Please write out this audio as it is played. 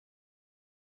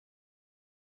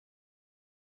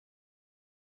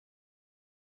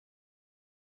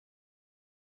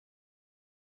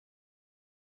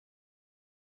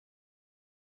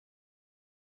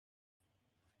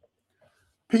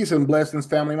Peace and blessings,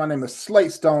 family. My name is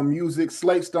Slate Stone Music,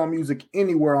 Slate Stone Music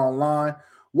anywhere online.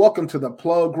 Welcome to the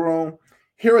Plug Room.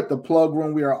 Here at the Plug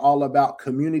Room, we are all about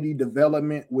community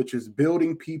development, which is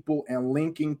building people and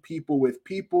linking people with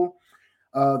people.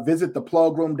 Visit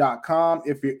theplugroom.com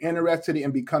if you're interested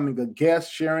in becoming a guest,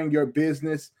 sharing your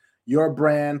business, your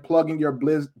brand, plugging your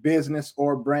business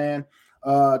or brand.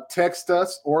 Text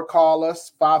us or call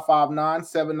us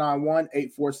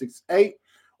 559-791-8468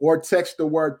 or text the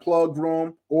word plug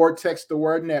room or text the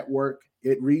word network.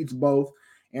 It reads both.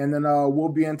 And then we'll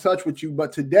be in touch with you.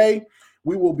 But today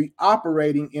we will be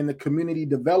operating in the community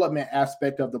development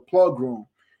aspect of the plug room.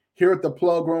 Here at the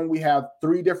Plug Room, we have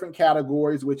three different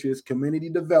categories, which is community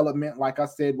development, like I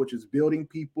said, which is building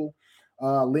people,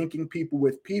 linking people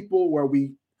with people, where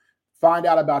we find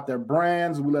out about their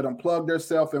brands, we let them plug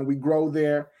themselves, and we grow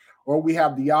there. Or we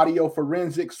have the audio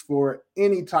forensics for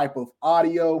any type of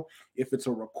audio. If it's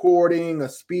a recording, a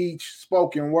speech,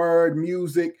 spoken word,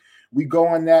 music, we go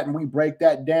on that and we break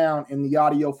that down in the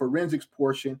audio forensics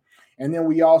portion. And then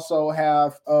we also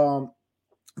have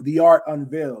the art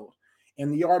unveiled.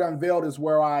 And the art unveiled is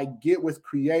where I get with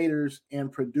creators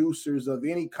and producers of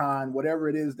any kind, whatever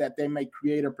it is that they may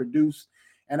create or produce,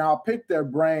 and I'll pick their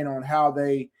brain on how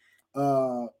they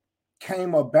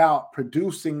came about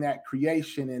producing that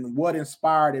creation and what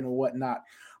inspired and whatnot.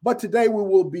 But today we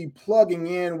will be plugging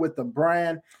in with the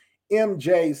brand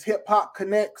MJ's Hip Hop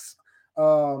Connects.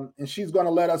 And she's going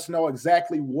to let us know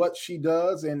exactly what she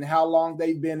does and how long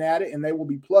they've been at it, and they will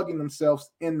be plugging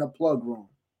themselves in the plug room.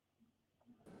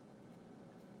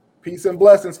 Peace and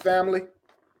blessings, family.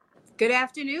 Good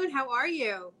afternoon. How are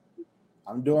you?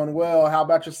 I'm doing well. How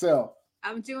about yourself?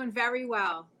 I'm doing very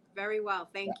well. Very well.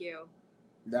 Thank you.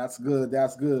 That's good.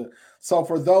 That's good. So,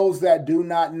 for those that do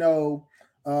not know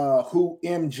who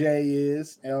MJ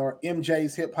is or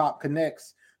MJ's Hip Hop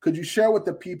Connects, could you share with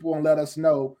the people and let us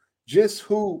know just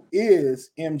who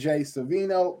is MJ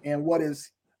Savino and what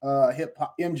is hip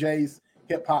hop MJ's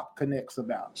Hip Hop Connects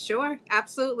about? Sure,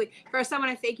 absolutely. First, I want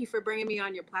to thank you for bringing me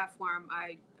on your platform.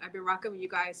 I've been rocking with you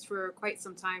guys for quite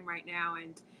some time right now,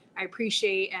 and I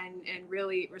appreciate and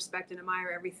really respect and admire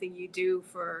everything you do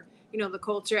for the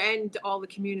culture and all the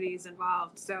communities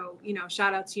involved. So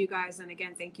shout out to you guys, and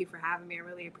again, thank you for having me. I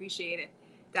really appreciate it.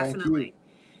 Thank you. Definitely.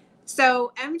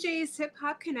 So MJ's Hip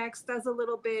Hop Connects does a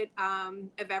little bit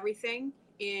of everything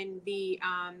in the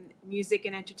music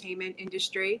and entertainment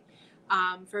industry.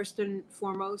 First and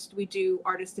foremost, we do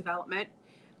artist development,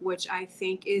 which I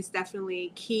think is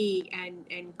definitely key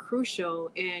and crucial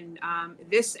in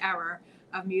this era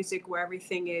of music where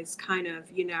everything is kind of,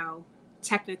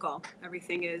 technical.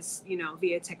 Everything is,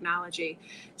 via technology.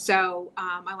 So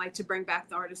I like to bring back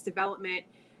the artist development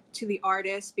to the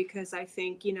artist because I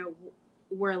think,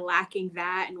 we're lacking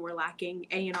that, and we're lacking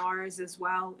A&Rs as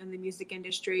well in the music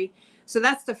industry. So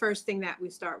that's the first thing that we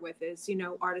start with is,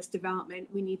 artist development.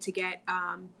 We need to get,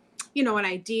 an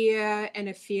idea and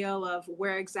a feel of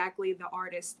where exactly the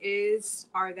artist is.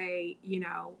 Are they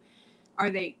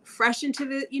fresh into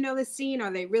the scene?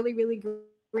 Are they really, really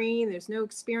green? There's no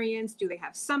experience. Do they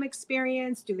have some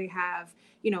experience? Do they have,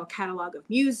 a catalog of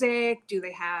music? Do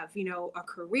they have, a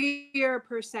career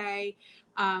per se?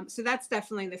 So that's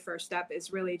definitely the first step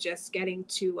is really just getting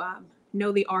to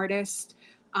know the artist,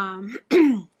 um,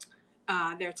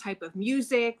 their type of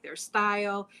music, their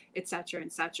style, et cetera,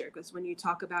 et cetera. Because when you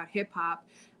talk about hip hop,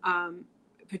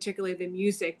 particularly the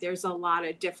music, there's a lot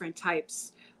of different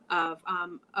types of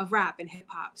rap and hip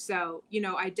hop. So,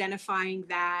 identifying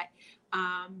that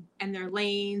and their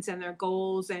lanes and their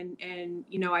goals and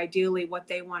ideally what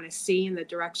they want to see in the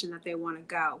direction that they want to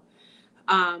go.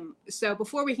 So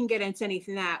before we can get into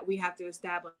anything that we have to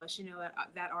establish,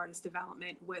 that artist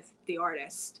development with the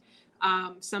artist.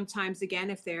 Sometimes again,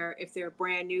 if they're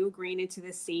brand new, green into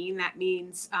the scene, that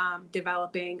means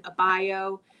developing a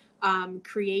bio,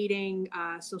 creating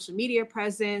social media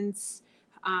presence,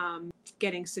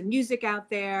 getting some music out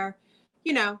there,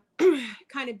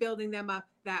 kind of building them up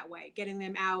that way, getting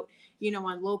them out,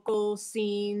 on local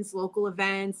scenes, local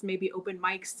events, maybe open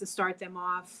mics to start them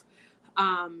off.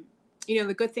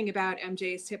 The good thing about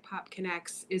MJ's Hip Hop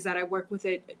Connects is that I work with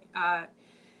a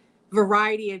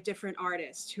variety of different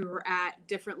artists who are at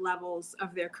different levels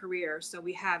of their career. So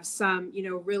we have some,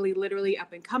 really literally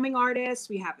up and coming artists.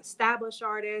 We have established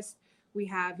artists. We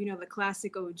have, the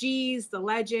classic OGs, the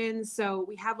legends. So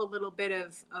we have a little bit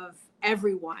of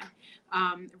everyone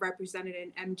represented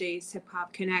in MJ's Hip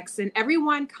Hop Connects. And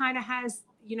everyone kind of has,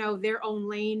 their own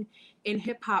lane in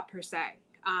hip hop per se.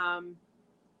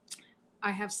 I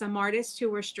have some artists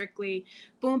who are strictly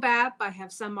boom bap. I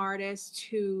have some artists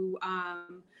who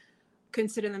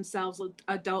consider themselves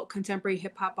adult contemporary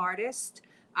hip hop artists.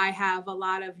 I have a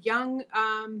lot of young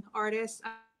artists,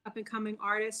 up and coming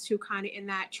artists who kind of in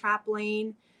that trap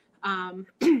lane,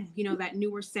 that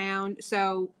newer sound.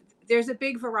 So there's a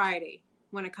big variety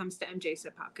when it comes to MJ's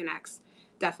Hip Hop Connects.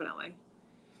 Definitely.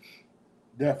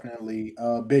 Definitely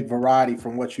a big variety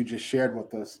from what you just shared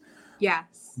with us.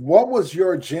 Yes. What was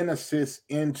your genesis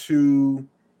into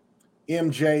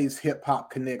MJ's Hip Hop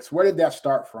Connects? Where did that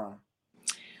start from?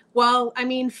 Well, I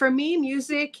mean, for me,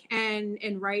 music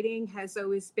and writing has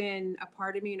always been a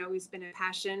part of me and always been a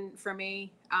passion for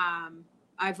me.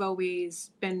 I've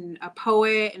always been a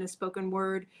poet and a spoken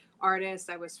word artist.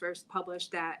 I was first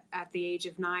published at the age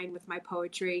of 9 with my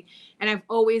poetry, and I've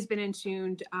always been in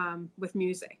tune with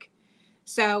music.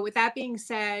 So, with that being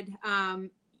said,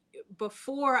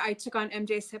 before I took on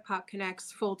MJ's Hip Hop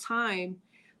Connects full time,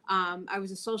 I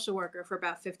was a social worker for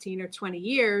about 15 or 20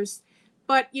 years.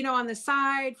 But, on the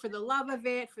side, for the love of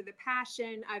it, for the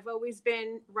passion, I've always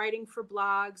been writing for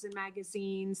blogs and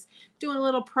magazines, doing a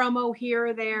little promo here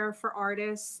or there for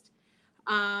artists.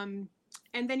 And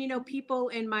then, people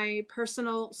in my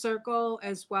personal circle,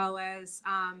 as well as,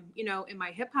 in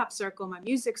my hip hop circle, my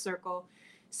music circle,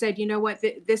 said, you know what,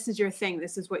 this is your thing.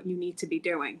 This is what you need to be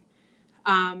doing.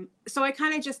 So I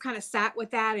kind of sat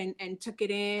with that and took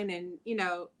it in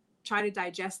and, try to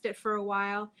digest it for a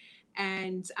while.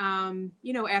 And,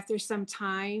 after some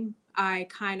time, I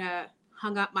kind of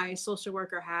hung up my social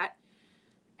worker hat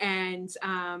and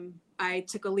I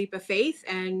took a leap of faith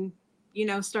and,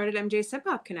 started MJ's Hip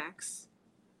Hop Connects.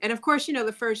 And of course,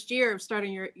 the first year of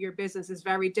starting your business is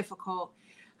very difficult.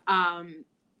 Um,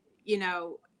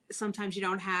 Sometimes you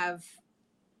don't have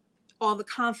all the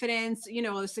confidence,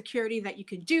 the security that you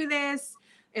can do this.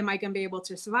 Am I going to be able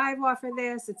to survive off of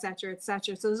this, et cetera, et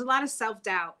cetera. So there's a lot of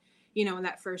self-doubt, in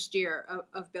that first year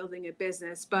of building a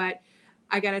business. But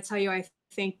I got to tell you, I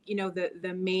think,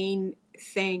 the main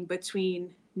thing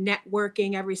between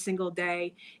networking every single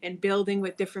day and building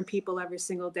with different people every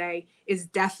single day is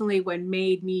definitely what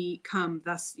made me come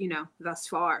thus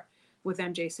far with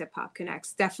MJ's Hip Hop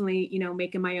Connects. Definitely,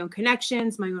 making my own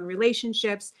connections, my own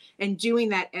relationships, and doing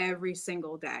that every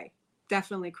single day.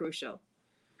 Definitely crucial.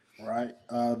 Right.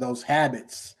 Those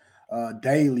habits,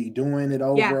 daily, doing it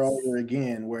over and Yes. over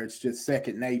again, where it's just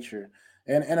second nature.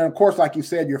 And of course, like you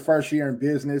said, your first year in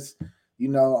business,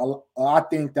 I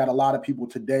think that a lot of people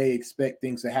today expect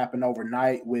things to happen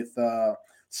overnight with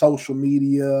social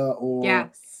media, or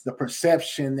Yes. the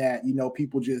perception that,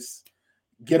 people just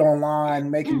get online,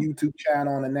 make a YouTube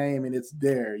channel on a name, and it's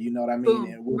there. You know what I mean? Boom.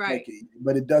 And we'll make Right. it,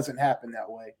 but it doesn't happen that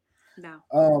way.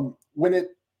 No. When it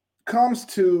comes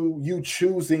to you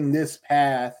choosing this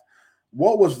path,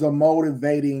 what was the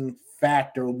motivating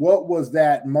factor? What was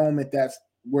that moment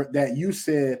that you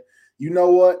said, you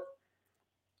know what?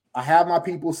 I have my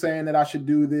people saying that I should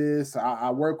do this.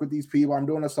 I work with these people. I'm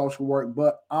doing the social work,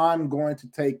 but I'm going to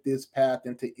take this path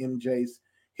into MJ's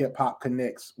Hip Hop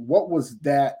Connects. What was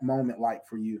that moment like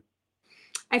for you?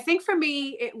 I think for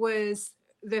me, it was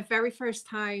the very first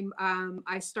time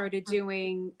I started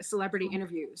doing celebrity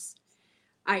interviews.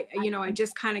 I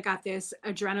just kind of got this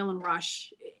adrenaline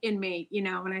rush in me,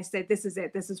 and I said, this is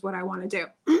it. This is what I want to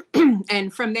do.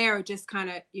 And from there,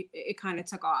 it kind of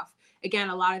took off. Again,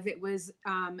 a lot of it was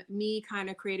me kind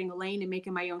of creating a lane and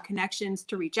making my own connections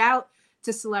to reach out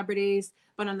to celebrities.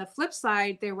 But on the flip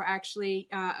side, there were actually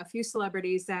a few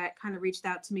celebrities that kind of reached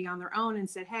out to me on their own and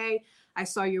said, hey, I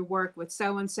saw your work with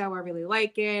so-and-so. I really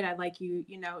like it. I'd like you,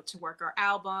 to work our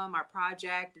album, our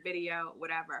project, video,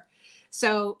 whatever.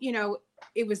 So,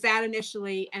 it was that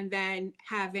initially, and then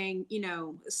having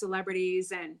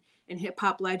celebrities and hip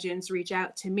hop legends reach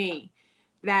out to me,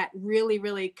 that really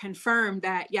really confirmed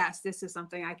that yes, this is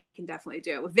something I can definitely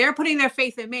do. If they're putting their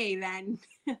faith in me, then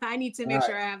I need to make Right,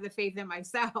 sure I have the faith in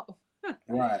myself.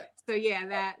 right. So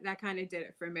yeah, that kind of did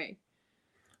it for me.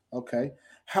 Okay.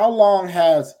 How long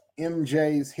has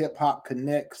MJ's Hip Hop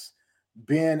Connects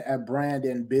been a brand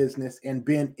in business and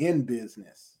been in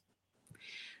business?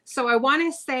 So I want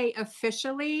to say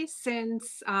officially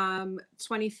since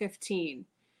 2015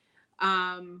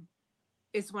 um,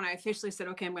 is when I officially said,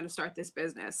 okay, I'm going to start this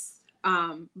business.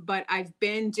 But I've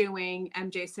been doing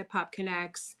MJ's Hip Hop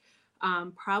Connects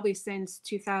probably since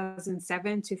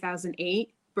 2007,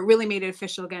 2008, but really made it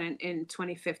official again in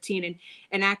 2015.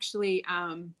 And actually,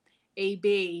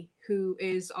 AB, who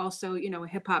is also, a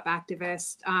hip hop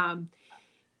activist,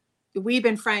 we've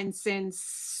been friends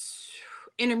since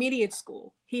intermediate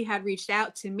school. He had reached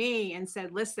out to me and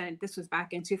said, listen, this was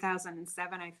back in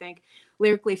 2007, I think.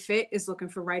 Lyrically Fit is looking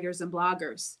for writers and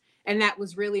bloggers. And that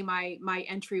was really my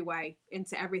entryway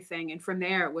into everything. And from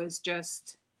there, it was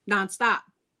just nonstop,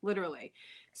 literally.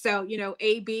 So,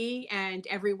 AB and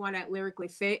everyone at Lyrically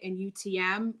Fit and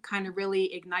UTM kind of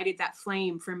really ignited that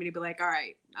flame for me to be like, all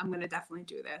right, I'm going to definitely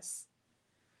do this.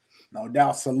 No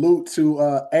doubt. Salute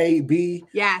to AB,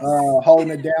 Yes. holding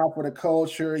it down for the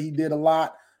culture. He did a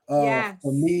lot Yes.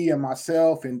 for me and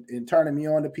myself and turning me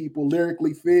on to people.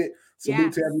 Lyrically Fit. Salute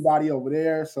Yes. to everybody over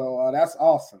there. So that's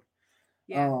awesome.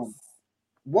 Yes.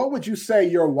 What would you say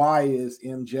your why is,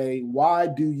 MJ? Why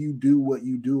do you do what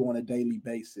you do on a daily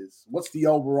basis? What's the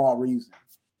overall reason?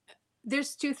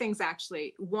 There's two things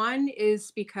actually. One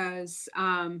is because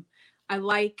I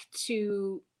like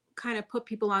to kind of put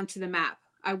people onto the map.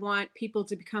 I want people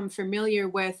to become familiar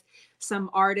with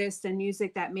some artists and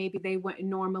music that maybe they wouldn't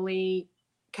normally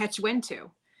catch wind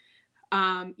to.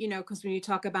 Because when you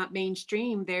talk about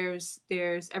mainstream, there's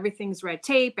everything's red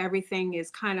tape, everything is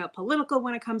kind of political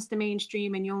when it comes to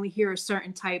mainstream, and you only hear a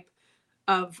certain type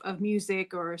of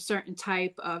music or a certain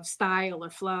type of style or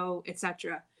flow,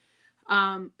 etc.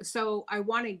 So I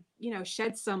want to,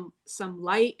 shed some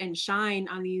light and shine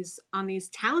on these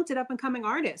talented up and coming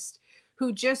artists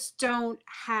who just don't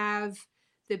have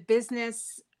the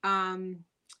business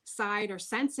side or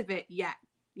sense of it yet,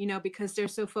 because they're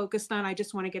so focused on, I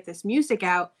just want to get this music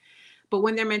out. But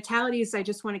when their mentality is, I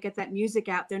just want to get that music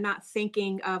out, they're not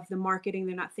thinking of the marketing,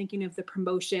 they're not thinking of the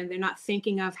promotion, they're not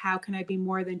thinking of how can I be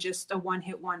more than just a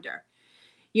one-hit wonder.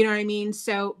 You know what I mean?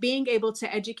 So being able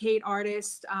to educate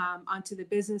artists onto the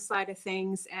business side of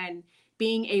things and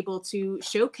being able to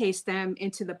showcase them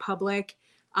into the public,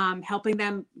 helping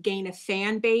them gain a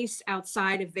fan base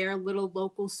outside of their little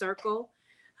local circle.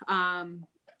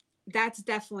 That's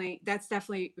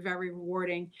definitely very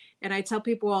rewarding. And I tell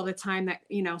people all the time that,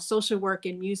 social work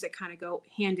and music kind of go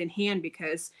hand in hand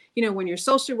because, when you're a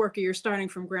social worker, you're starting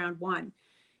from ground one.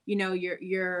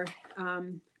 You're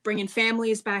bringing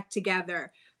families back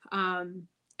together, and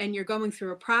you're going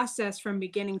through a process from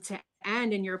beginning to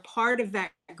end, and you're part of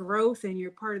that growth and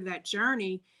you're part of that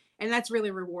journey, and that's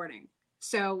really rewarding.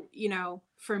 So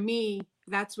for me,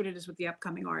 that's what it is with the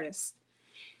upcoming artists.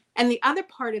 And the other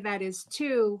part of that is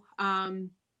too,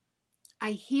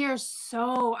 I hear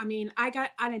I got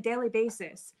on a daily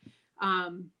basis,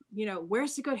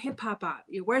 where's the good hip hop at?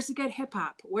 Where's the good hip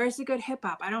hop? Where's the good hip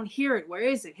hop? I don't hear it. Where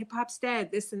is it? Hip hop's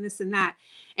dead, this and this and that.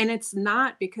 And it's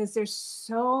not, because there's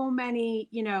so many,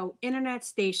 internet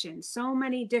stations, so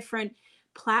many different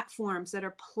platforms that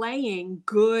are playing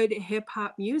good hip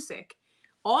hop music,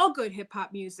 all good hip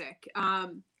hop music,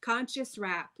 conscious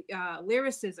rap,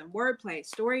 lyricism, wordplay,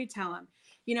 storytelling,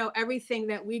 everything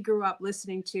that we grew up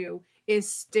listening to is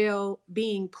still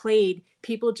being played.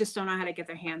 People just don't know how to get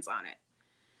their hands on it.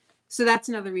 So that's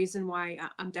another reason why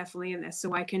I'm definitely in this.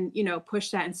 So I can,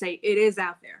 push that and say it is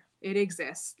out there. It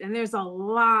exists. And there's a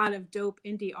lot of dope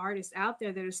indie artists out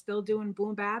there that are still doing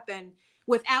boom bap and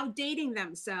without dating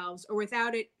themselves or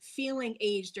without it feeling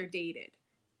aged or dated.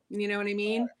 You know what I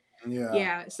mean? Yeah.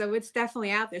 Yeah. So it's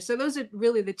definitely out there. So those are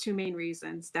really the two main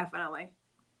reasons, definitely.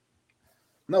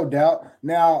 No doubt.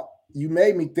 Now, you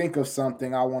made me think of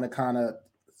something. I want to kind of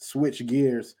switch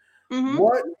gears. Mm-hmm.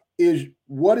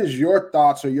 What is your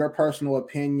thoughts or your personal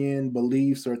opinion,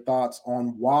 beliefs, or thoughts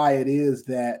on why it is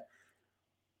that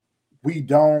we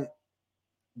don't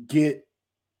get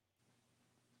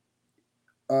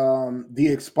the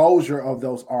exposure of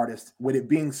those artists, with it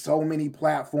being so many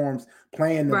platforms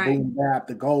playing the Right. boom bap,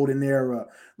 the golden era,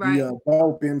 Right. the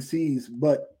dope MCs,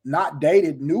 but not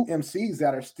dated new MCs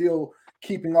that are still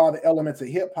keeping all the elements of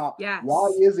hip hop? Yes. Why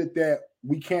is it that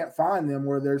we can't find them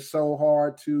where they're so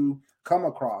hard to come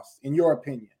across, in your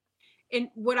opinion? And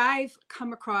what I've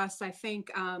come across, I think,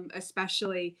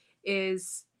 especially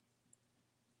is,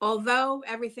 although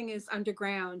everything is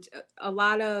underground, a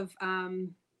lot of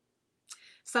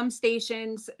some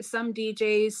stations, some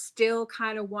DJs still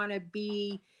kind of want to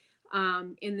be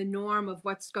in the norm of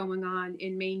what's going on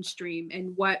in mainstream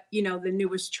and what, the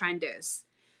newest trend is.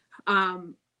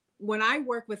 When I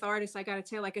work with artists, I got to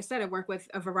tell you, like I said, I work with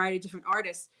a variety of different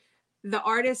artists. The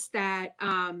artists that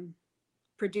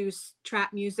produce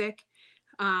trap music,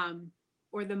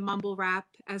 or the mumble rap,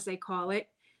 as they call it,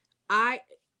 I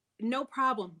no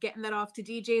problem getting that off to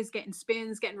DJs, getting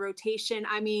spins, getting rotation.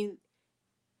 I mean,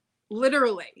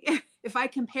 literally, if I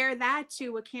compare that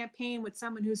to a campaign with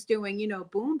someone who's doing,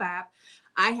 boom bap,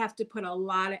 I have to put a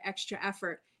lot of extra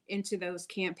effort into those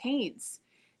campaigns.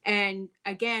 And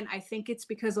again, I think it's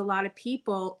because a lot of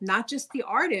people, not just the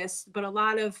artists, but a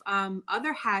lot of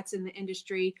other hats in the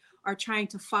industry are trying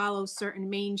to follow certain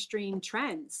mainstream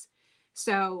trends.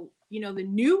 So, the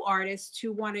new artists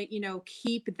who want to,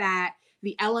 keep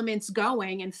the elements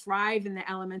going and thrive in the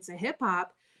elements of hip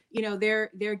hop,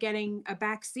 they're getting a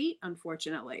back seat,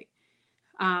 unfortunately.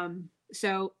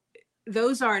 So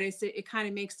those artists, it kind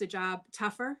of makes the job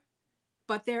tougher.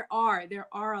 But there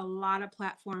are a lot of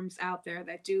platforms out there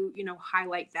that do,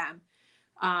 highlight them,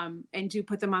 and do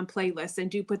put them on playlists and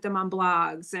do put them on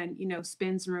blogs and,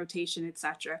 spins and rotation,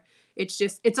 etc.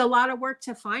 It's a lot of work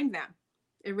to find them.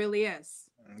 It really is.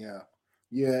 Yeah.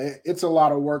 Yeah, it's a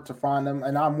lot of work to find them.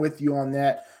 And I'm with you on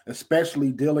that,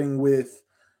 especially dealing with,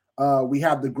 we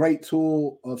have the great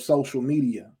tool of social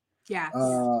media. Yes.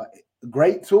 Uh,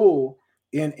 Great tool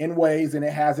in ways, and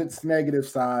it has its negative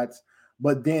sides.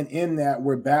 But then in that,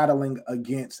 we're battling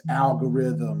against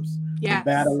algorithms, we're Yes.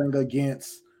 battling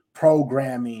against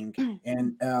programming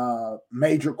and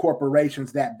major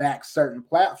corporations that back certain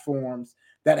platforms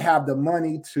that have the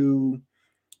money to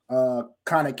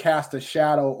kind of cast a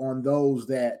shadow on those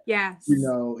that, Yes.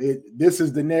 this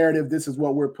is the narrative, this is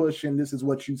what we're pushing, this is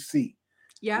what you see.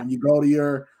 Yep. When you go to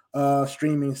your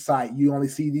streaming site, you only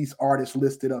see these artists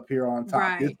listed up here on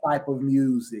top, this Right. type of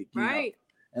music, Right.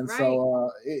 and Right.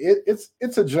 so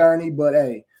it's a journey, but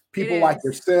hey, It people like is.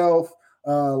 yourself,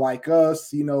 like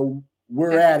us,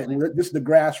 we're at it. Definitely. This is the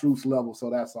grassroots level, so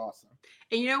that's awesome.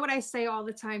 And you know what I say all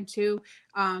the time too?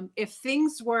 If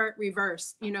things were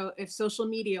reversed, if social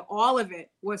media, all of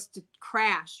it was to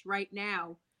crash right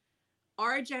now,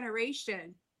 our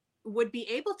generation would be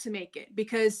able to make it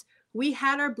because we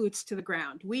had our boots to the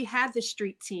ground. We had the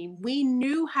street team. We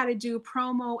knew how to do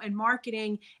promo and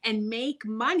marketing and make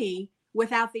money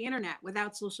without the internet,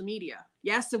 without social media.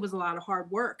 Yes, it was a lot of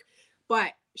hard work,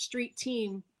 but street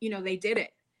team, they did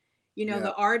it. Yeah.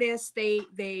 The artists,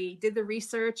 they did the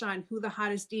research on who the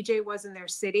hottest DJ was in their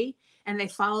city, and they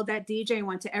followed that DJ and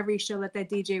went to every show that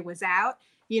DJ was out.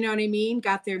 You know what I mean?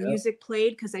 Got their Yeah. music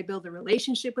played because they built a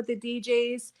relationship with the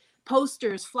DJs.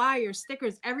 Posters, flyers,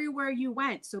 stickers, everywhere you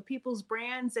went. So people's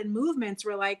brands and movements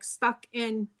were like stuck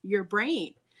in your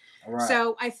brain. Right.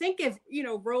 So I think if,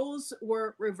 roles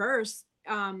were reversed,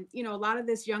 a lot of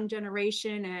this young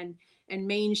generation and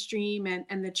mainstream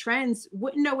and the trends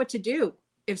wouldn't know what to do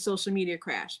if social media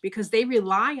crashed because they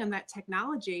rely on that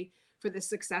technology for the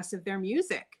success of their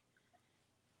music.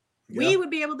 We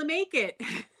would be able to make it.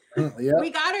 Yeah.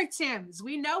 We got our Tims.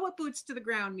 We know what boots to the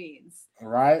ground means.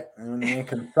 Right. And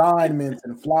consignments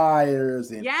and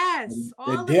flyers and, Yes, and all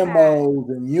the of that. demos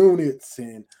and units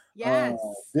and Yes.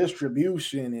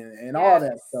 distribution and all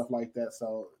that Yes. stuff like that.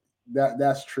 So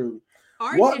that's true.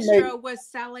 Our What make distro was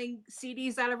selling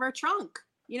CDs out of our trunk.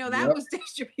 That Yep. was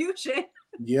distribution.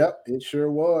 Yep, it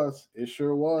sure was. It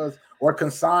sure was. Or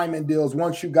consignment deals.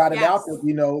 Once you got it out Yes.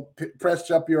 there, pressed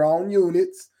up your own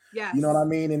units. Yes. You know what I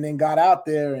mean? And then got out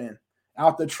there and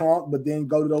out the trunk, but then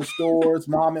go to those stores,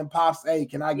 mom and pops. Hey,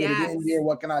 can I get it in Yes. here?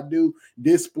 What can I do?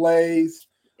 Displays,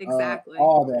 Exactly.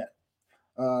 all that.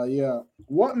 Yeah.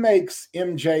 What makes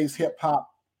MJ's Hip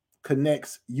Hop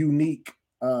Connects unique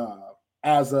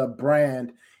as a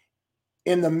brand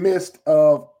in the midst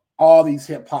of all these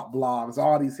hip hop blogs,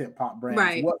 all these hip hop brands?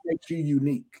 Right. What makes you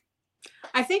unique?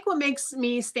 I think what makes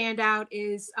me stand out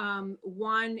is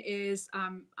one is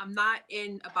I'm not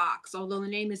in a box, although the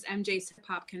name is MJ's Hip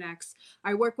Hop Connects.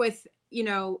 I work with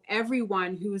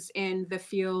everyone who's in the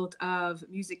field of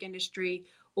music industry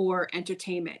or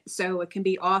entertainment. So it can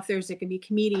be authors, it can be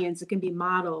comedians, it can be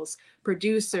models,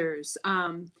 producers,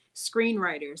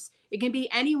 screenwriters. It can be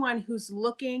anyone who's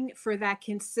looking for that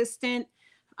consistent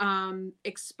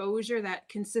exposure, that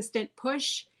consistent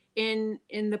push in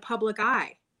the public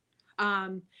eye.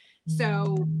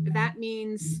 So that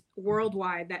means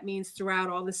worldwide. That means throughout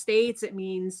all the states. It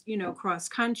means, cross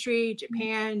country,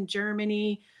 Japan,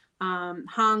 Germany,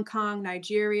 Hong Kong,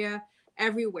 Nigeria,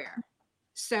 everywhere.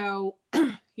 So,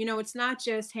 it's not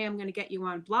just, hey, I'm going to get you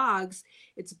on blogs.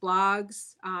 It's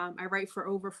blogs. I write for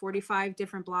over 45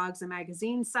 different blogs and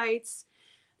magazine sites.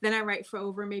 Then I write for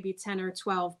over maybe 10 or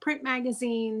 12 print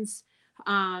magazines.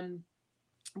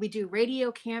 We do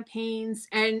radio campaigns.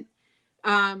 And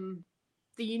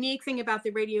the unique thing about the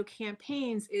radio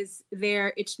campaigns is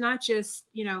it's not just,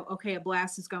 okay, a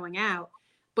blast is going out,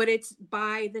 but it's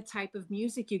by the type of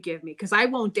music you give me. Cause I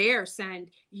won't dare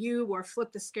send you or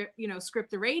flip the script,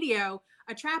 script the radio,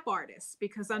 a trap artist,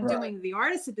 because I'm doing the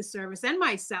artist a disservice and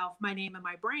myself, my name and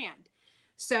my brand.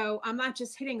 So I'm not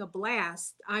just hitting a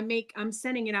blast. I'm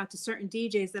sending it out to certain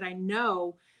DJs that I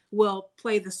know will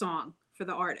play the song for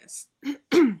the artist.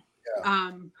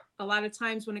 A lot of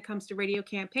times when it comes to radio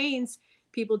campaigns,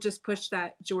 people just push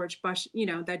that George Bush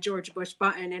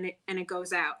button and it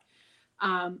goes out.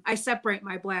 I separate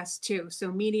my blasts too.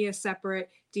 So media is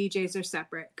separate, DJs are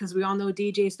separate, because we all know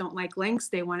DJs don't like links.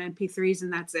 They want MP3s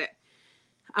and that's it.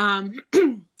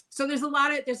 So there's a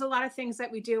lot of things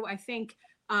that we do. I think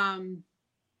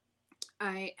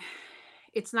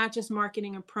It's not just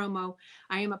marketing and promo.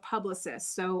 I am a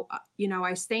publicist. So,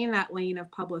 I stay in that lane of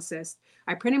publicist.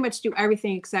 I pretty much do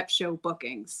everything except show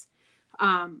bookings.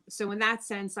 So in that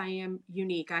sense, I am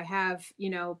unique. I have,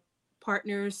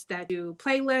 partners that do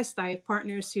playlists. I have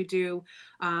partners who do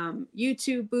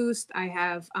YouTube boost. I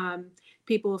have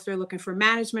people, if they're looking for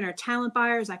management or talent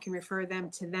buyers, I can refer them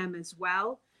to them as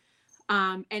well.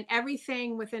 And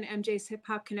everything within MJ's Hip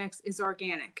Hop Connects is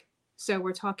organic. So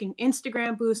we're talking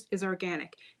Instagram boost is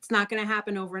organic. It's not going to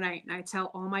happen overnight. And I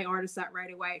tell all my artists that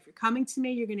right away. If you're coming to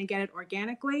me, you're going to get it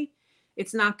organically.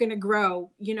 It's not going to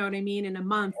grow, you know what I mean, in a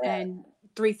month and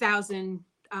 3,000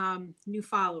 new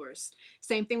followers.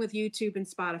 Same thing with YouTube and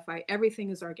Spotify.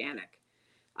 Everything is organic.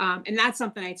 And that's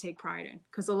something I take pride in,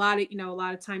 because a lot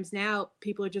of times now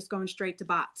people are just going straight to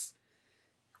bots.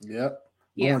 Yep.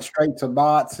 Going straight to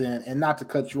bots, and not to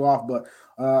cut you off, but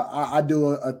I do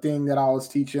a thing that I was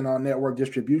teaching on network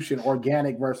distribution,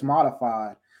 organic versus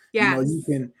modified. Yes. You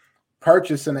can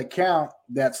purchase an account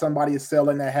that somebody is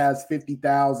selling that has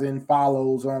 50,000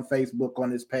 follows on Facebook on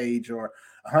this page, or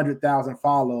 100,000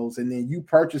 follows, and then you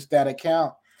purchase that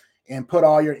account and put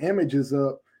all your images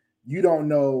up. You don't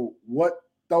know what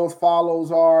those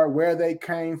follows are, where they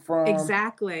came from.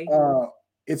 Exactly.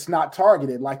 It's not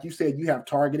targeted. Like you said, you have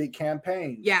targeted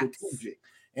campaigns, yes. strategic.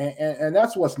 And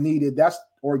that's what's needed. That's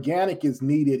organic is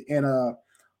needed in a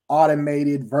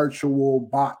automated virtual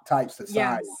bot type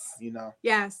society, yes.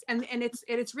 Yes. And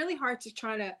it's really hard to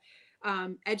try to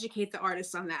educate the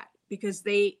artists on that, because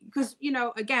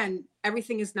again,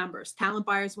 everything is numbers. Talent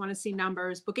buyers want to see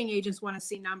numbers. Booking agents want to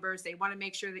see numbers. They want to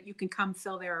make sure that you can come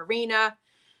fill their arena,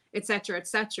 et cetera, et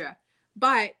cetera.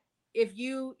 But if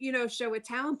you show a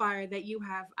talent buyer that you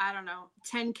have, I don't know,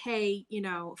 10K,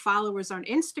 followers on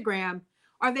Instagram,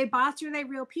 are they bots or are they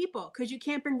real people? Because you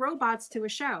can't bring robots to a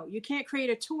show. You can't create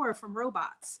a tour from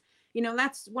robots.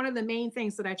 That's one of the main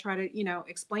things that I try to,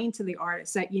 explain to the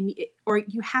artists, that you need, or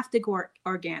you have to go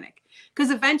organic,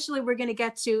 because eventually we're going to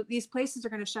get to, these places are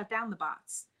going to shut down the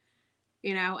bots,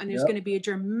 and there's going to be a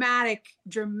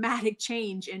dramatic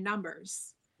change in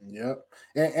numbers. Yep.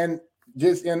 And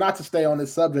not to stay on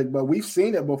this subject, but we've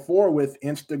seen it before with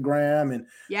Instagram and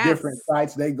different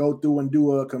sites. They go through and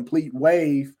do a complete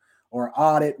wave or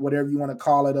audit, whatever you want to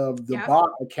call it, of the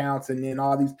bot accounts. And then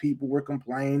all these people were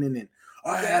complaining, and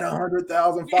I had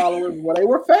 100,000 followers. Well, they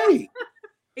were fake.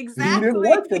 Exactly. You didn't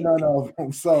work for none of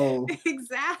them. So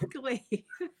exactly.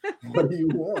 What do you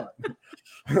want?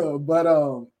 But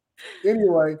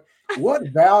anyway, what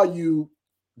value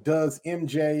does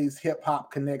MJ's Hip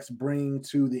Hop Connects bring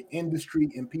to the industry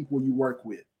and people you work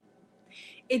with?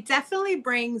 It definitely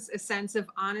brings a sense of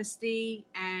honesty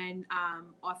and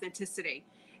authenticity.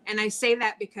 And I say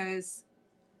that because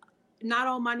not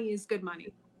all money is good money.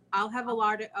 I'll have a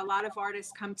lot of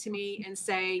artists come to me and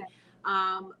say,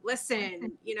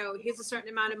 listen, here's a certain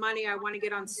amount of money. I want to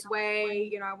get on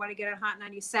Sway, I want to get on Hot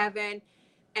 97.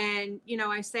 And,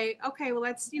 I say, okay, well,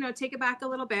 let's, take it back a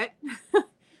little bit.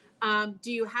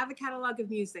 Do you have a catalog of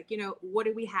music? What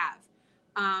do we have?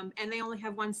 And they only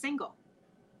have one single.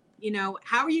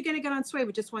 How are you going to get on Sway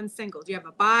with just one single? Do you have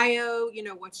a bio?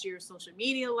 What's your social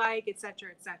media like, et cetera,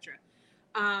 et cetera.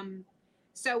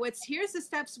 So here's the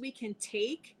steps we can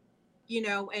take,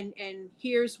 and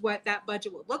here's what that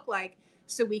budget will look like,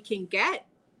 so we can get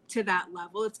to that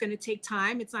level. It's going to take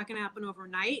time. It's not going to happen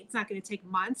overnight. It's not going to take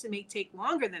months. It may take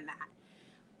longer than that.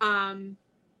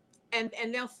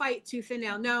 And they'll fight tooth and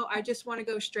nail. No, I just want to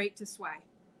go straight to Sway.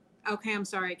 Okay, I'm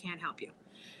sorry, I can't help you.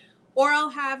 Or I'll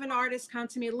have an artist come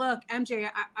to me, look, MJ,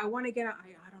 I want to get on,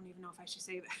 I don't even know if I should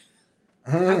say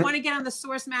that. I want to get on the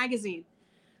Source magazine.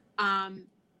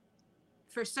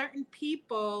 For certain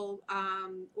people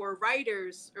or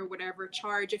writers or whatever,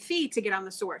 charge a fee to get on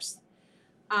the Source.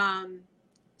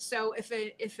 So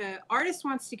if an artist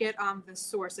wants to get on the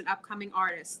Source, an upcoming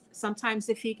artist, sometimes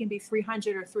the fee can be $300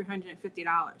 or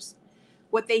 $350.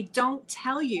 What they don't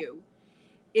tell you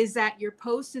is that your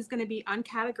post is going to be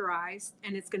uncategorized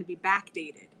and it's going to be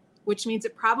backdated, which means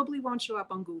it probably won't show up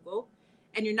on Google,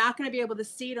 and you're not going to be able to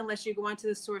see it unless you go onto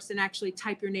the Source and actually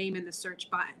type your name in the search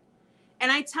button.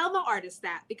 And I tell the artist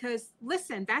that because,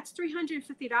 listen, that's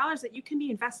 $350 that you can be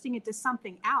investing into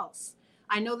something else.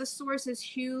 I know the Source is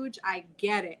huge. I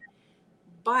get it.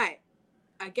 But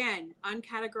again,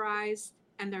 uncategorized,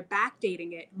 and they're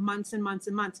backdating it months and months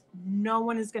and months. No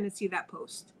one is going to see that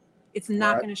post. It's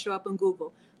not going to show up on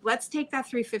Google. Let's take that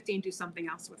 $350 and do something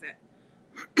else with it.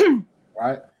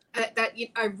 Right.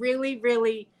 I really,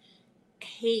 really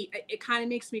hate. It kind of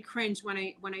makes me cringe when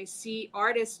I see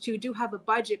artists who do have a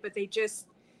budget, but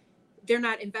they're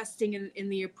not investing in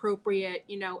the appropriate,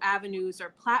 avenues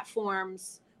or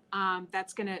platforms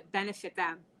that's going to benefit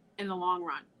them in the long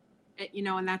run.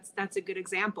 And that's a good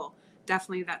example.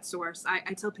 Definitely that source.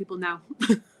 I tell people no.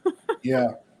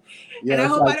 Yeah. And I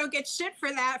hope I don't get shit for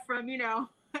that from,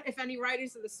 if any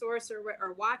writers of the source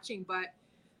are watching, but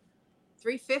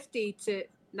 $350 to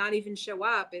not even show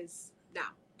up is no.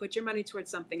 Put your money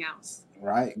towards something else.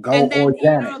 Right. Go and then,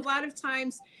 organic. A lot of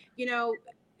times,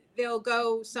 they'll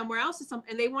go somewhere else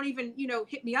and they won't even,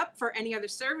 hit me up for any other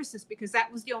services because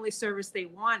that was the only service they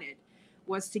wanted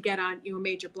was to get on, a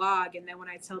major blog. And then when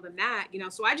I tell them that,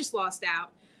 so I just lost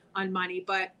out on money,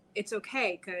 but it's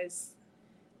okay. Cause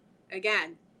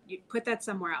again, you put that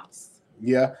somewhere else.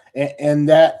 Yeah. And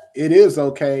that it is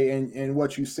okay. And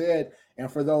what you said,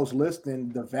 and for those listening,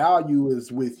 the value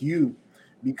is with you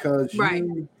because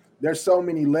there's so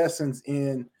many lessons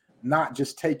in not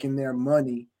just taking their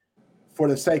money for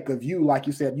the sake of you. Like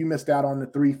you said, you missed out on the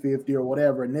 $350 or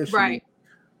whatever initially, right.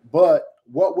 But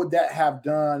what would that have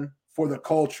done for the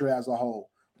culture as a whole?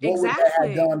 What would that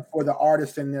have done for the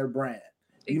artist and their brand?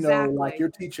 Like you're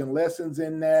teaching lessons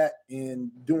in that and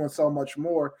doing so much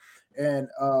more. And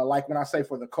like when I say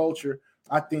for the culture,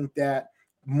 I think that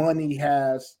money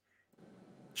has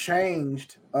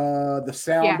changed the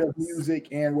sound of music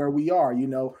and where we are.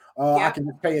 I can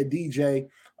just pay a DJ.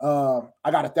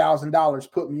 I got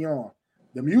 $1,000, put me on.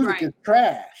 The music is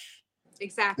trash.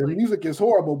 Exactly. The music is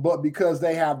horrible, but because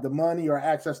they have the money or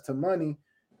access to money,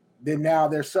 then now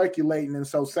they're circulating. And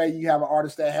so say you have an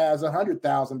artist that has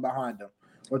 100,000 behind them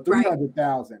or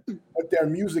 300,000, but their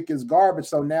music is garbage.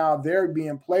 So now they're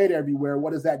being played everywhere.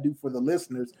 What does that do for the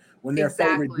listeners when their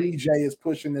favorite DJ is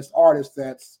pushing this artist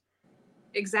that's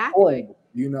horrible,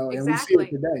 and we see it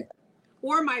today.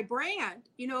 Or my brand,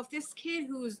 if this kid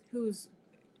whose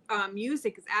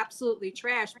music is absolutely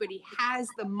trash, but he has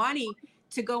the money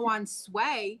to go on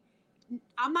Sway,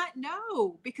 I'm not,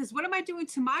 no, because what am I doing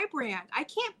to my brand? I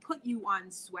can't put you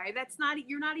on Sway.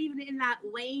 You're not even in that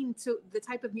lane to the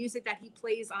type of music that he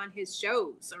plays on his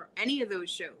shows or any of those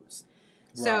shows.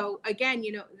 Right. So again,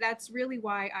 that's really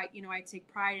why I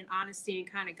take pride in honesty and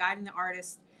kind of guiding the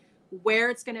artist where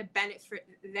it's going to benefit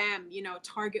them,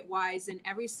 target wise in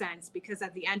every sense, because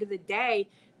at the end of the day,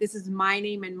 this is my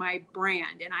name and my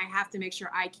brand, and I have to make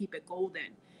sure I keep it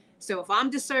golden. So if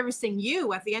I'm disservicing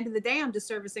you, at the end of the day, I'm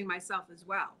disservicing myself as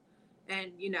well.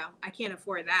 And, I can't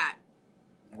afford that.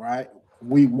 Right.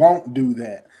 We won't do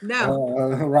that. No.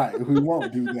 Right. We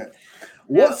won't do that. No.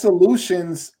 What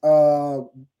solutions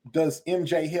does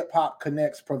MJ Hip Hop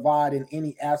Connects provide in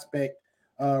any aspect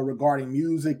regarding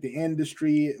music, the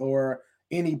industry, or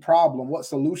any problem? What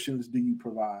solutions do you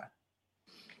provide?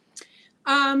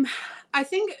 I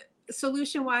think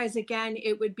solution-wise, again,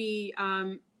 it would be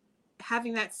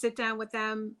having that sit down with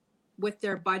them with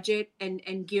their budget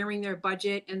and gearing their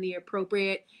budget in the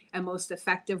appropriate and most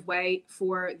effective way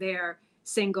for their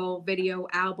single, video,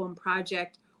 album,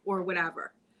 project, or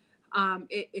whatever.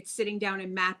 It's sitting down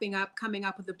and mapping up, coming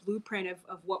up with a blueprint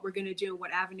of what we're going to do,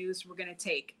 what avenues we're going to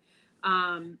take.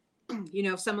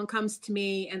 If someone comes to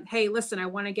me and, hey, listen, I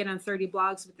want to get on 30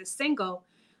 blogs with this single,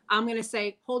 I'm going to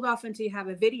say, hold off until you have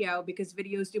a video because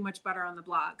videos do much better on the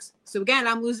blogs. So again,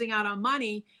 I'm losing out on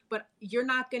money, but you're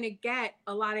not going to get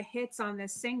a lot of hits on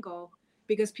this single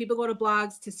because people go to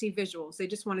blogs to see visuals. They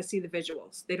just want to see the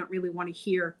visuals. They don't really want to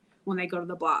hear when they go to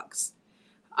the blogs.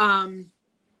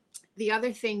 The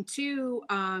other thing too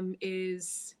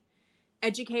is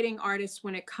educating artists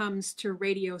when it comes to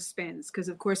radio spins, because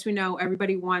of course we know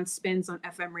everybody wants spins on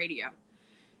FM radio.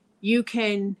 You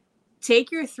can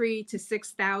take your $3,000 to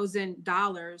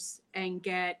 $6,000 and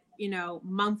get,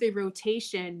 monthly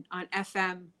rotation on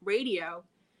FM radio.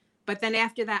 But then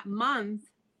after that month,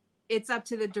 it's up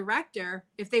to the director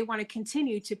if they want to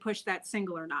continue to push that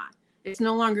single or not. It's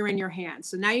no longer in your hands.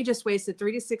 So now you just wasted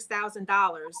 $3,000 to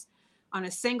 $6,000 on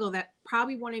a single that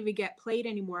probably won't even get played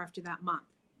anymore after that month.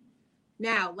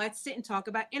 Now let's sit and talk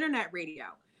about internet radio.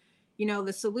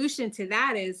 The solution to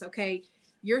that is, okay,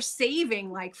 you're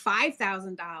saving like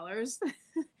 $5,000.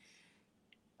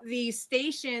 These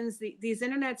stations, these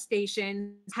internet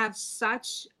stations have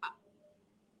such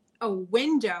a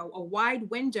wide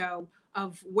window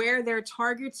of where their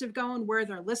targets are going, where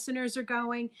their listeners are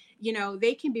going.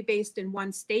 They can be based in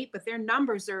one state, but their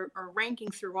numbers are ranking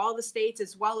through all the states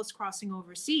as well as crossing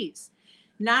overseas.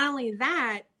 Not only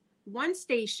that, one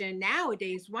station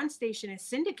is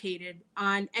syndicated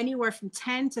on anywhere from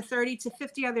 10 to 30 to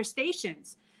 50 other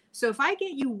stations. So if I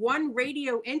get you one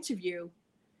radio interview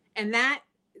and that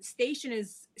station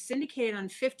is syndicated on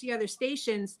 50 other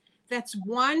stations, that's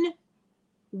one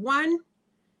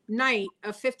night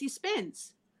of 50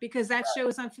 spins because that show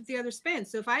is on 50 other spins.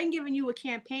 So if I'm giving you a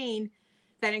campaign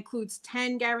that includes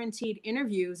 10 guaranteed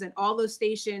interviews, and all those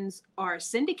stations are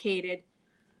syndicated,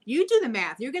 you do the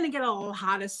math, you're going to get a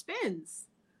lot of spins.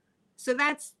 So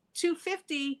that's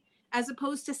 250 as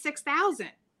opposed to 6,000.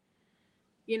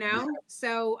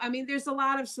 So I mean, there's a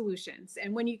lot of solutions,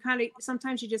 and when you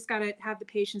sometimes you just got to have the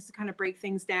patience to kind of break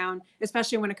things down,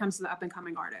 especially when it comes to the up and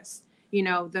coming artists.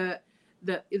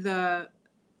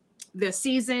 The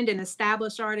seasoned and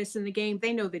established artists in the game,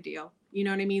 they know the deal. You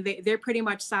know what I mean? They're pretty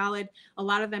much solid. A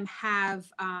lot of them have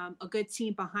a good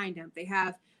team behind them. They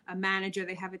have a manager,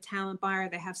 they have a talent buyer,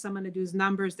 they have someone to do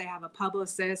numbers, they have a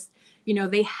publicist.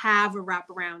 They have a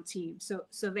wraparound team,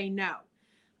 so they know.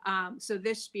 So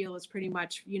this spiel is pretty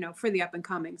much, for the up and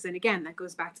comings. And again, that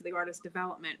goes back to the artist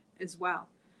development as well.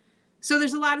 So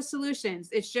there's a lot of solutions.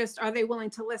 It's just, are they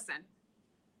willing to listen?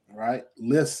 Right.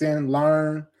 Listen,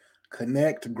 learn,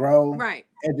 connect, grow, right.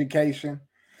 Education.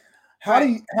 How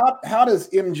does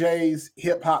MJ's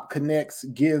Hip Hop Connects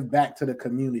give back to the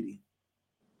community?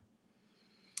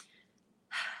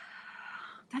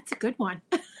 That's a good one.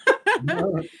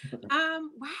 Wow,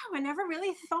 I never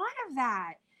really thought of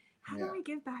that. How do I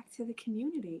give back to the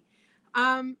community?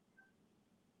 I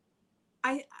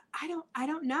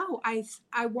don't know.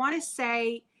 I want to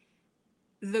say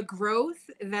the growth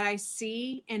that I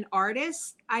see in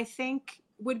artists, I think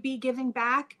would be giving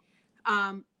back,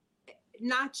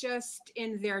 not just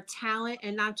in their talent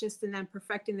and not just in them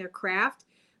perfecting their craft,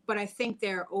 but I think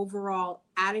their overall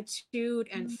attitude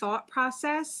and thought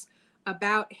process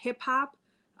about hip hop,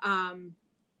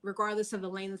 regardless of the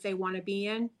lane that they want to be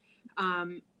in.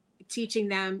 Teaching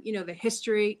them, the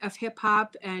history of hip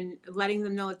hop and letting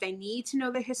them know that they need to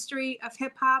know the history of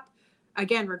hip hop.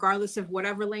 Again, regardless of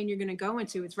whatever lane you're going to go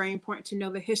into, it's very important to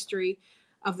know the history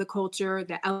of the culture,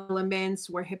 the elements,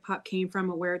 where hip hop came from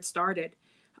and where it started.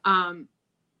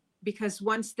 Because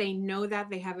once they know that,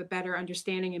 they have a better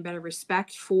understanding and better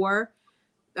respect for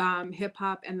hip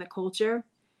hop and the culture.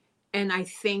 And I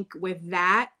think with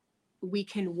that, we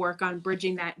can work on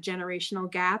bridging that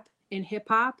generational gap in hip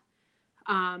hop.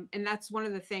 And that's one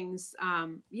of the things,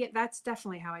 that's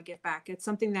definitely how I give back. It's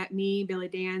something that me, Billy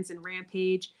Danze, and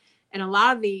Rampage, and a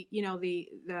lot of the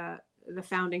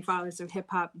founding fathers of hip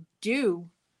hop do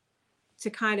to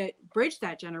kind of bridge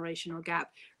that generational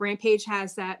gap. Rampage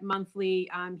has that monthly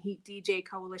Heat DJ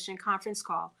Coalition conference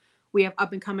call. We have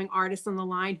up and coming artists on the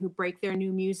line who break their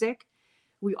new music.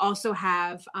 We also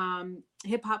have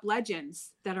hip hop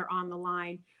legends that are on the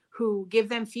line who give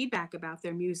them feedback about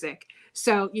their music.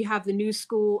 So you have the new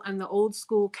school and the old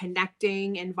school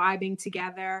connecting and vibing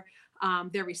together.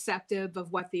 They're receptive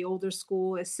of what the older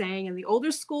school is saying, and the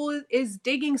older school is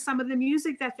digging some of the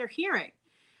music that they're hearing.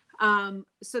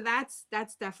 So that's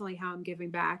definitely how I'm giving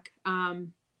back.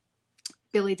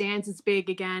 Billy Danze is big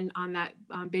again on that,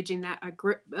 bridging that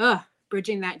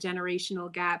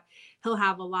generational gap. He'll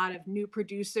have a lot of new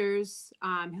producers.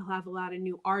 He'll have a lot of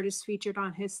new artists featured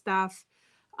on his stuff.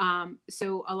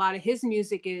 So a lot of his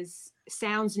music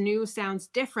sounds new, sounds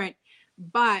different,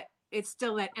 but it's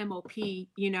still that MOP,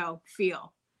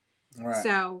 feel. Right.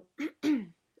 So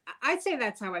I'd say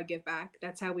that's how I give back.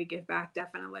 That's how we give back,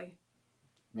 definitely.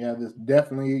 Yeah, there's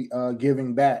definitely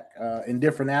giving back in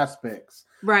different aspects.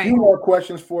 Right. A few more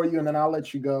questions for you, and then I'll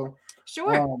let you go.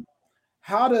 Sure.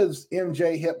 How does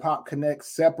MJ Hip Hop Connect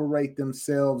separate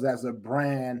themselves as a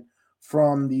brand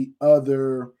from the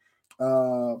other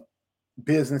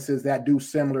businesses that do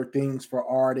similar things for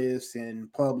artists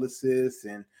and publicists,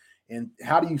 and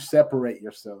how do you separate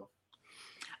yourself?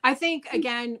 I think,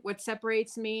 again, what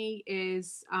separates me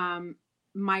is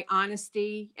my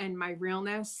honesty and my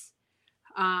realness.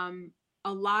 A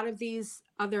lot of these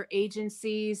other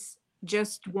agencies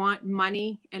just want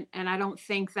money, and I don't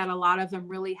think that a lot of them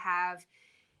really have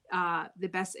the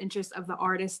best interest of the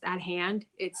artist at hand.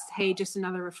 It's, hey, just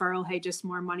another referral. Hey, just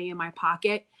more money in my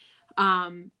pocket.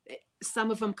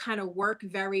 Some of them kind of work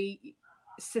very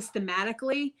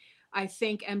systematically. I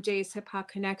think MJ's Hip Hop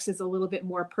Connects is a little bit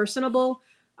more personable,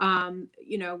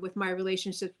 with my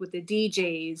relationships with the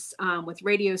DJs, with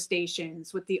radio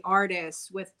stations, with the artists,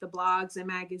 with the blogs and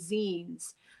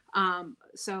magazines.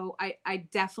 So I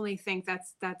definitely think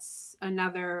that's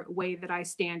another way that I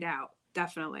stand out.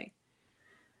 Definitely.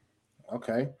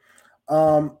 Okay.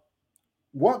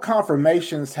 What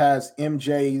confirmations has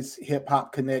MJ's Hip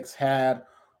Hop Connects had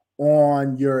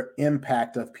on your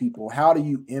impact of people? How do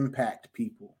you impact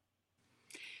people?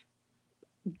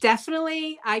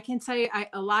 Definitely, I can tell you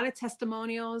a lot of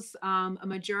testimonials, a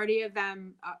majority of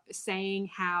them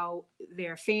saying how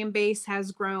their fan base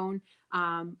has grown,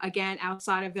 again,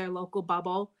 outside of their local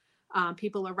bubble.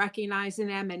 People are recognizing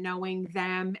them and knowing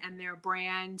them and their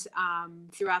brand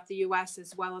throughout the U.S.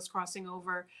 as well as crossing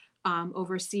over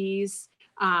overseas,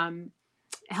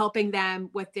 helping them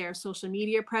with their social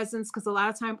media presence, because a lot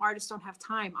of time artists don't have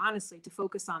time, honestly, to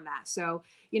focus on that. So,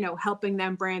 helping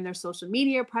them brand their social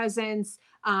media presence,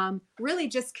 really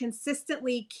just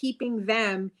consistently keeping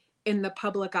them in the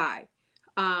public eye.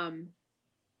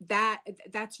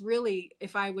 That's really,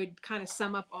 if I would kind of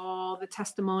sum up all the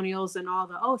testimonials and all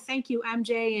the, oh, thank you,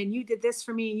 MJ, and you did this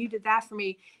for me, you did that for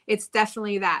me, it's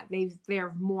definitely that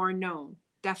they're more known,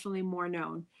 definitely more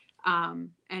known.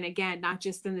 And again, not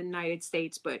just in the United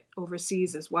States, but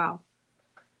overseas as well.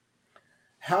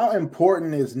 How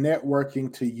important is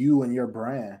networking to you and your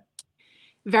brand?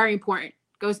 Very important.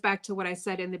 Goes back to what I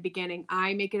said in the beginning.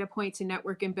 I make it a point to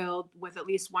network and build with at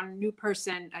least one new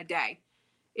person a day.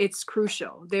 It's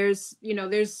crucial. There's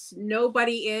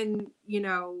nobody in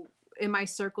my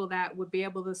circle that would be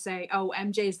able to say, oh,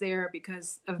 MJ's there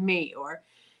because of me, or,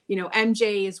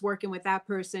 MJ is working with that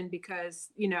person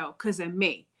because of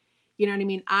me. You know what I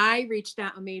mean? I reached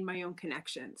out and made my own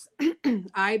connections.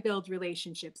 I build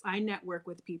relationships. I network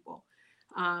with people.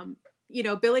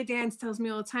 Billy Dance tells me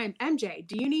all the time, MJ,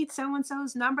 do you need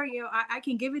so-and-so's number? I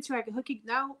can give it to you. I can hook you.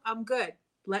 No, I'm good.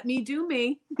 Let me do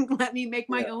me. Let me make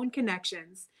my own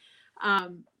connections.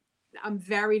 I'm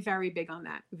very, very big on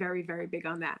that. Very, very big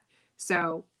on that.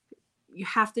 So you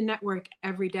have to network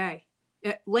every day.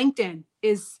 LinkedIn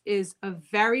is a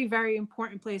very, very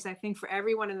important place, I think, for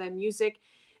everyone in the music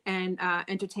and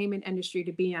entertainment industry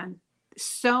to be on.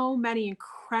 So many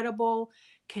incredible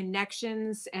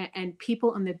connections and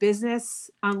people in the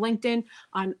business on LinkedIn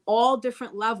on all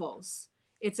different levels.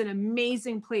 It's an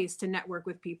amazing place to network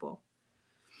with people.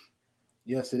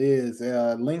 Yes, it is.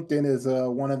 LinkedIn is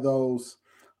one of those,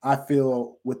 I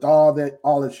feel, with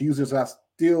all its users, I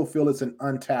still feel it's an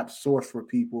untapped source for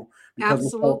people, because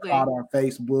Absolutely. we're so caught on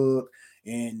Facebook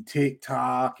and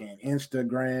TikTok and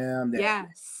Instagram that,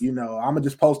 yes, I'm gonna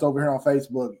just post over here on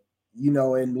Facebook,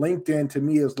 and LinkedIn to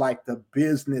me is like the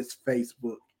business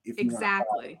Facebook, if you want to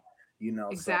call it,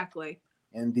 exactly.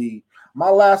 So, indeed. My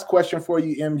last question for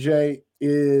you, MJ,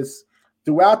 is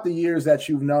throughout the years that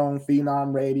you've known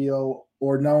Phenom Radio,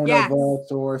 or known of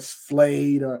us, or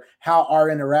Slade, or how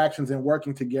our interactions and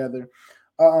working together,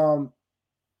 how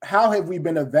have we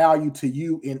been of value to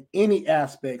you in any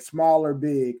aspect, small or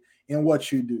big, in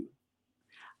what you do?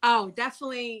 Oh,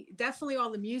 definitely all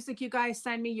the music you guys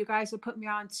send me. You guys have put me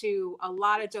on to a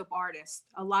lot of dope artists,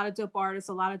 a lot of dope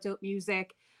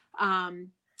music. I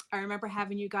remember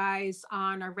having you guys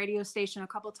on our radio station a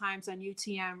couple times on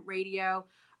UTM radio.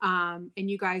 And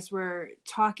you guys were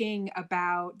talking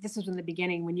about, this was in the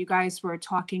beginning, when you guys were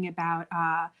talking about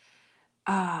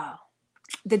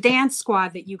the dance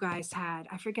squad that you guys had.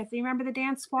 I forget. Do you remember the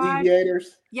dance squad?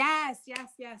 Deviators. Yes.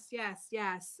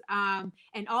 And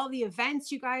all the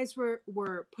events you guys were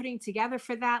putting together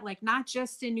for that, like not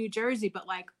just in New Jersey, but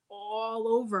like all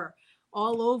over.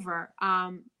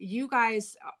 You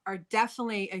guys are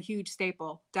definitely a huge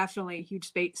staple,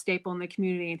 staple in the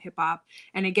community and hip hop.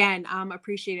 And again, I'm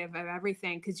appreciative of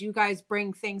everything, because you guys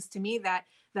bring things to me that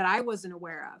I wasn't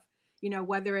aware of.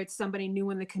 Whether it's somebody new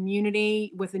in the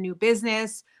community with a new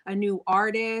business, a new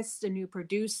artist, a new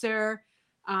producer.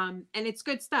 And it's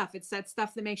good stuff. It's that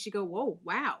stuff that makes you go, whoa,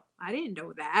 wow, I didn't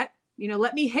know that.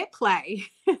 Let me hit play.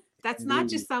 That's not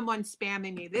just someone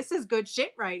spamming me. This is good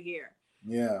shit right here.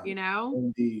 Yeah.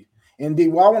 Indeed.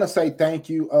 Well, I want to say thank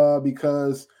you,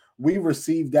 because we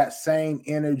received that same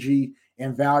energy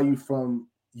and value from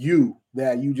you,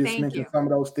 that you just mentioned some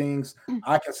of those things.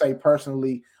 I can say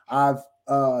personally, I've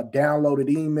downloaded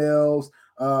emails.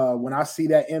 When I see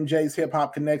that MJ's Hip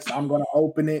Hop Connects, I'm going to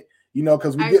open it,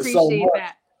 because we get so much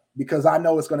that. Because I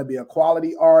know it's going to be a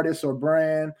quality artist or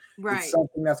brand. Right. It's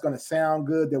something that's going to sound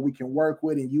good, that we can work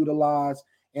with and utilize.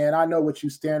 And I know what you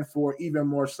stand for even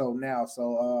more so now.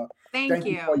 So thank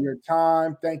you for your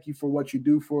time. Thank you for what you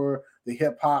do for the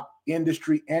hip hop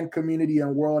industry and community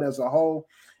and world as a whole.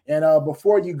 And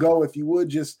before you go, if you would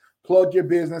just plug your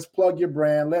business, plug your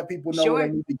brand, let people know where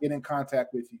they need to get in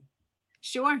contact with you.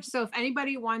 Sure. So if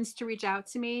anybody wants to reach out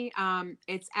to me,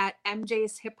 it's at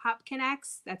MJ's Hip Hop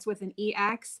Connects. That's with an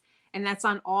EX. And that's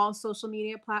on all social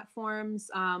media platforms,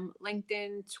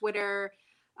 LinkedIn, Twitter,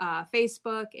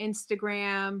 Facebook,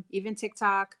 Instagram, even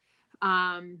TikTok.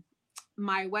 My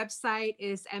website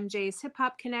is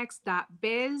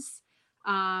mjshiphopconnects.biz.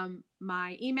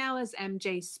 My email is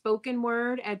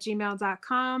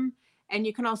mjspokenword@gmail.com. And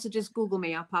you can also just Google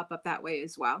me. I'll pop up that way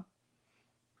as well.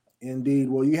 Indeed.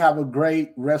 Well, you have a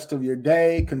great rest of your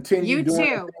day. Continue doing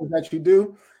the things that you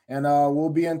do, and we'll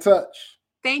be in touch.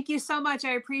 Thank you so much.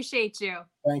 I appreciate you.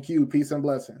 Thank you. Peace and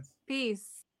blessings.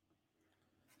 Peace.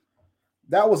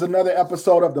 That was another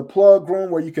episode of the Plug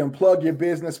Room where you can plug your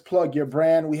business, plug your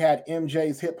brand. We had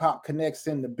MJ's Hip Hop Connects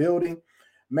in the building.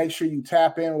 Make sure you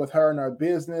tap in with her and her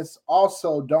business.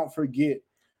 Also, don't forget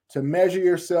to measure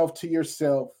yourself to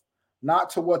yourself, not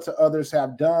to what to others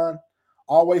have done.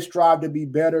 Always strive to be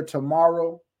better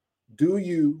tomorrow. Do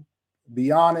you,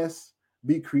 be honest,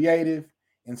 be creative,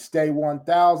 and stay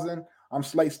 1000. I'm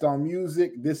Slate Stone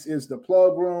Music. This is the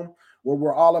Plug Room, where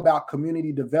we're all about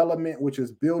community development, which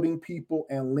is building people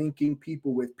and linking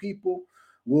people with people.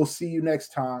 We'll see you next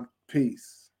time.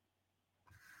 Peace.